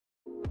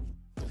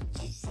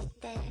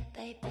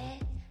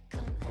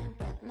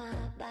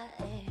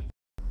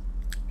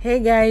Hey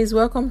guys,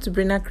 welcome to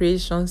Brina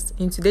Creations.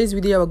 In today's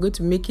video, we're going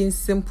to be making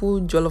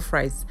simple jollof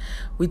rice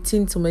with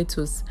tin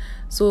tomatoes.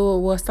 So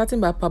we're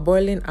starting by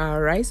parboiling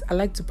our rice. I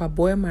like to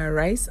parboil my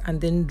rice and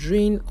then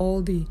drain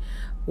all the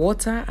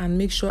water and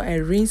make sure I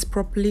rinse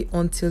properly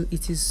until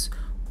it is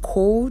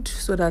cold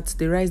so that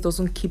the rice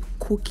doesn't keep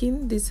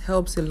cooking. This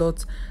helps a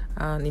lot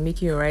in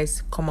making your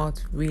rice come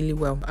out really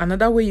well.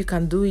 Another way you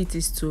can do it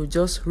is to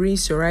just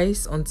rinse your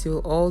rice until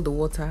all the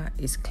water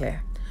is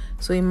clear.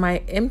 So in my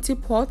empty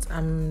pot,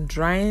 I'm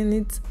drying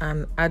it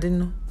and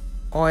adding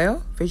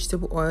oil,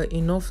 vegetable oil,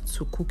 enough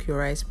to cook your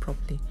rice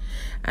properly.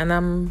 And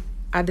I'm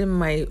adding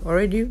my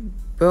already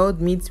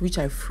boiled meat, which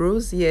I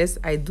froze. Yes,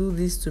 I do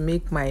this to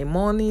make my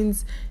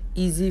mornings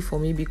easy for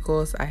me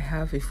because I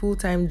have a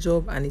full-time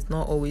job and it's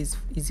not always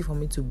easy for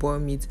me to boil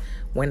meat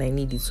when I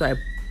need it. So I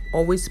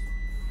always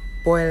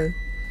boil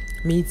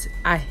meat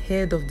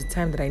ahead of the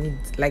time that I need.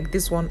 Like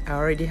this one I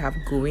already have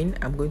going.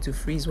 I'm going to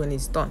freeze when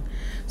it's done.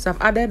 So I've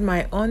added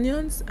my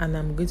onions and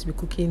I'm going to be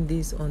cooking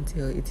this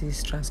until it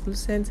is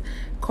translucent.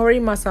 Curry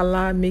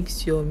masala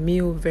makes your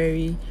meal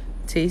very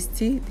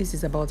tasty. This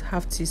is about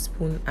half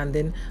teaspoon, and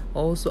then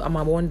also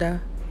amawanda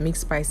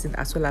mixed spices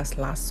as well as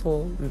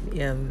lasso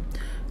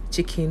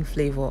chicken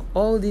flavor.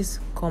 All this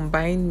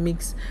combined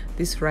makes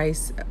this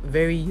rice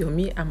very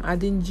yummy. I'm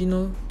adding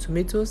Gino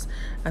tomatoes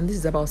and this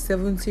is about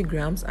 70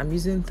 grams. I'm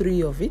using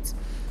 3 of it.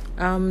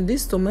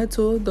 This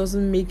tomato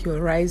doesn't make your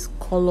rice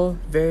color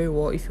very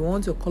well. If you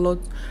want your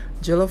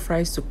jollof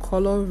rice to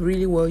color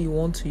really well, you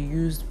want to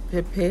use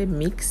pepper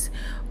mix,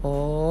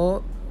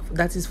 or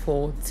that is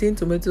for tin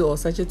tomato or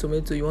sachet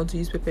tomato, you want to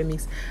use pepper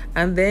mix.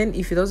 And then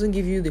if it doesn't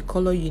give you the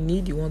color you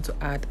need, you want to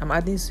add, I'm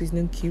adding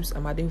seasoning cubes.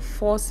 I'm adding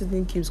 4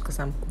 seasoning cubes because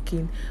I'm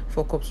cooking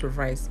 4 cups of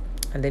rice.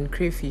 And then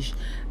crayfish.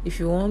 If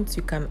you want,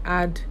 you can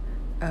add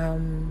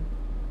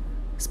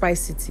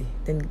spicity.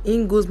 Then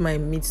in goes my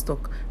meat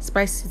stock.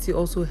 Spicity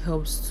also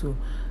helps to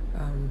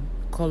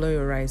color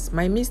your rice.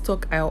 My meat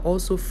stock I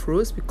also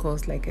froze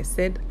because, like I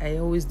said, I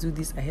always do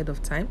this ahead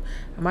of time.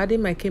 I'm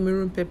adding my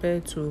Cameroon pepper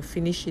to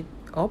finish it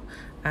up,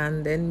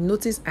 and then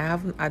notice I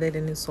haven't added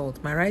any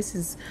salt. My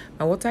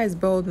water is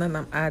boiled now and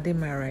I'm adding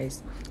my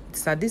rice.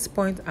 It's at this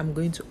point I'm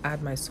going to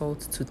add my salt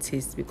to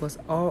taste because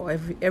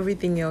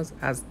everything else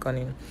has gone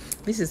in.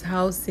 This is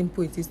how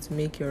simple it is to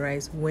make your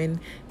rice when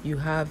you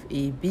have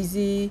a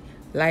busy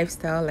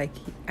lifestyle like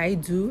I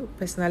do.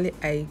 Personally,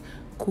 I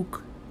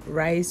cook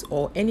rice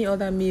or any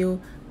other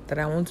meal that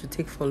I want to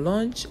take for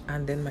lunch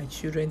and then my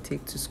children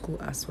take to school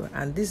as well.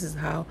 And this is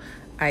how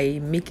I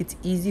make it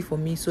easy for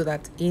me so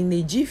that in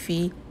a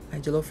jiffy my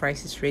jollof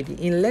rice is ready.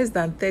 In less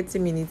than 30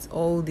 minutes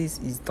all this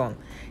is done.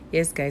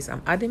 Yes guys,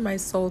 I'm adding my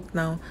salt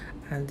now,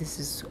 and this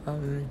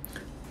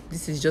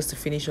is just to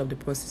finish up the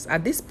process.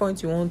 At this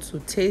point you want to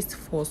taste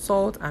for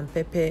salt and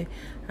pepper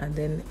and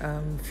then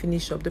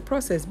finish up the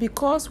process.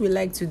 Because we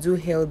like to do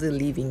healthy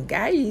living,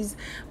 guys,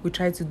 we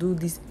try to do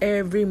this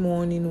every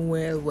morning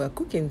while we're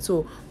cooking.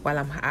 So while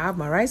I have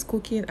my rice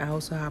cooking, I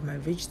also have my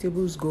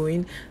vegetables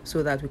going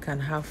so that we can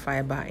have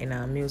fiber in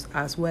our meals,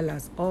 as well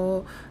as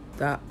all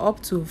the up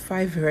to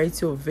 5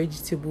 varieties of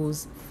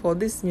vegetables for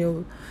this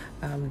meal.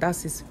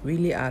 That is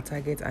really our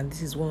target, and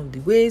this is one of the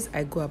ways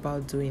I go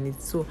about doing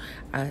it. So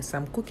as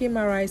I'm cooking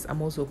my rice,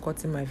 I'm also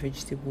cutting my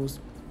vegetables.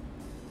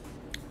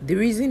 The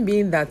reason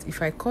being that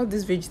if I cut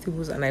these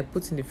vegetables and I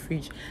put in the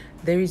fridge,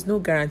 there is no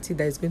guarantee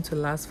that it's going to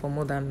last for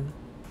more than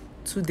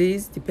 2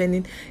 days,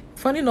 depending.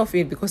 Funny enough,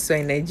 because you're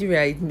in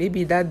Nigeria,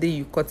 maybe that day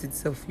you cut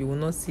itself, you will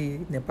not see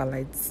NEPA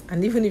lights.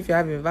 And even if you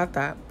have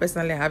inverter,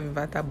 personally I have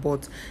inverter,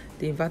 but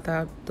the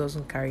inverter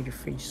doesn't carry the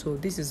fridge. So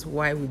this is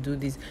why we do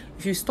this.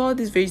 If you store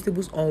these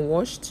vegetables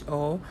unwashed,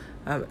 or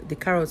the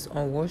carrots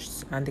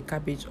unwashed and the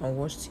cabbage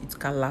unwashed, it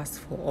can last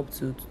for up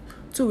to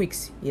 2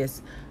 weeks.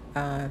 Yes.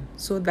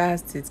 So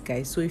that's it,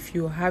 guys. So if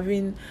you're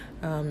having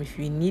if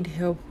you need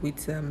help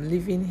with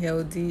living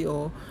healthy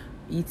or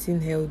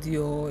eating healthy,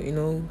 or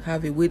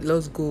have a weight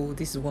loss goal,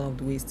 this is one of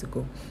the ways to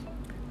go.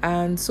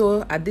 And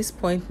so at this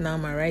point now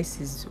my rice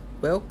is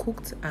well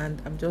cooked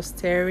and I'm just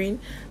stirring.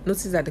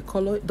 Notice that the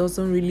color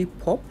doesn't really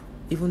pop,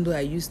 even though I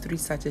use 3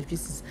 sachets.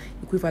 This is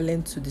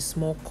equivalent to the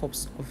small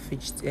cups of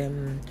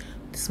the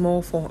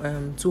small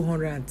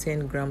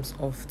 210 grams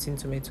of tin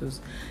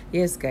tomatoes.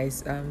 Yes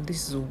guys,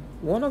 this is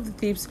one of the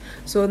tips.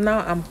 So now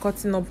I'm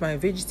cutting up my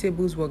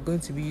vegetables we're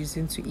going to be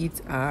using to eat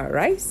our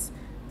rice,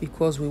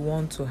 because we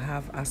want to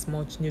have as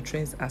much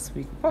nutrients as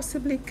we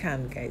possibly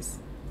can, guys.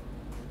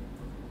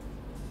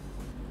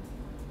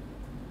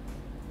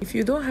 If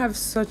you don't have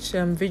such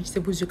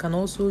vegetables, you can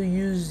also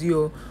use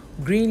your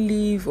green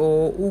leaf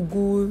or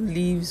ugu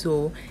leaves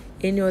or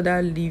any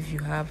other leaf you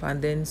have, and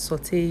then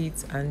saute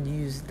it and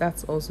use.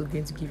 That's also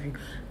going to give you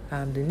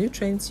the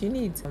nutrients you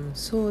need.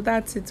 So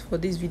that's it for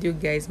this video,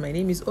 guys. My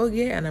name is Oge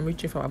and I'm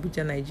reaching from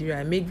Abuja, Nigeria.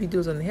 I make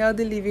videos on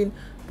healthy living,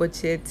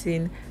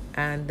 budgeting,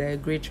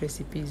 and great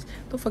recipes.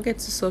 Don't forget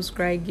to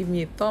subscribe, give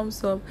me a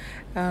thumbs up,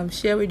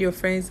 share with your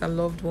friends and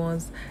loved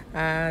ones.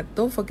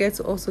 Don't forget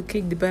to also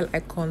click the bell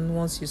icon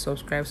once you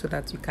subscribe so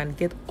that you can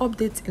get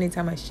updates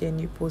anytime I share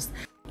new posts.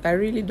 I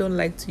really don't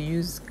like to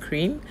use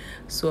cream,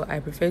 so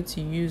I prefer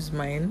to use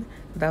mine.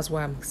 That's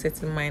why I'm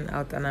setting mine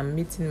out, and I'm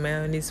meeting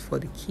mayonnaise for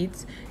the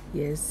kids.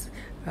 Yes,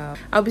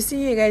 I'll be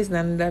seeing you guys in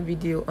another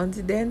video.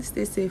 Until then,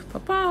 stay safe. Bye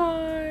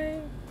bye.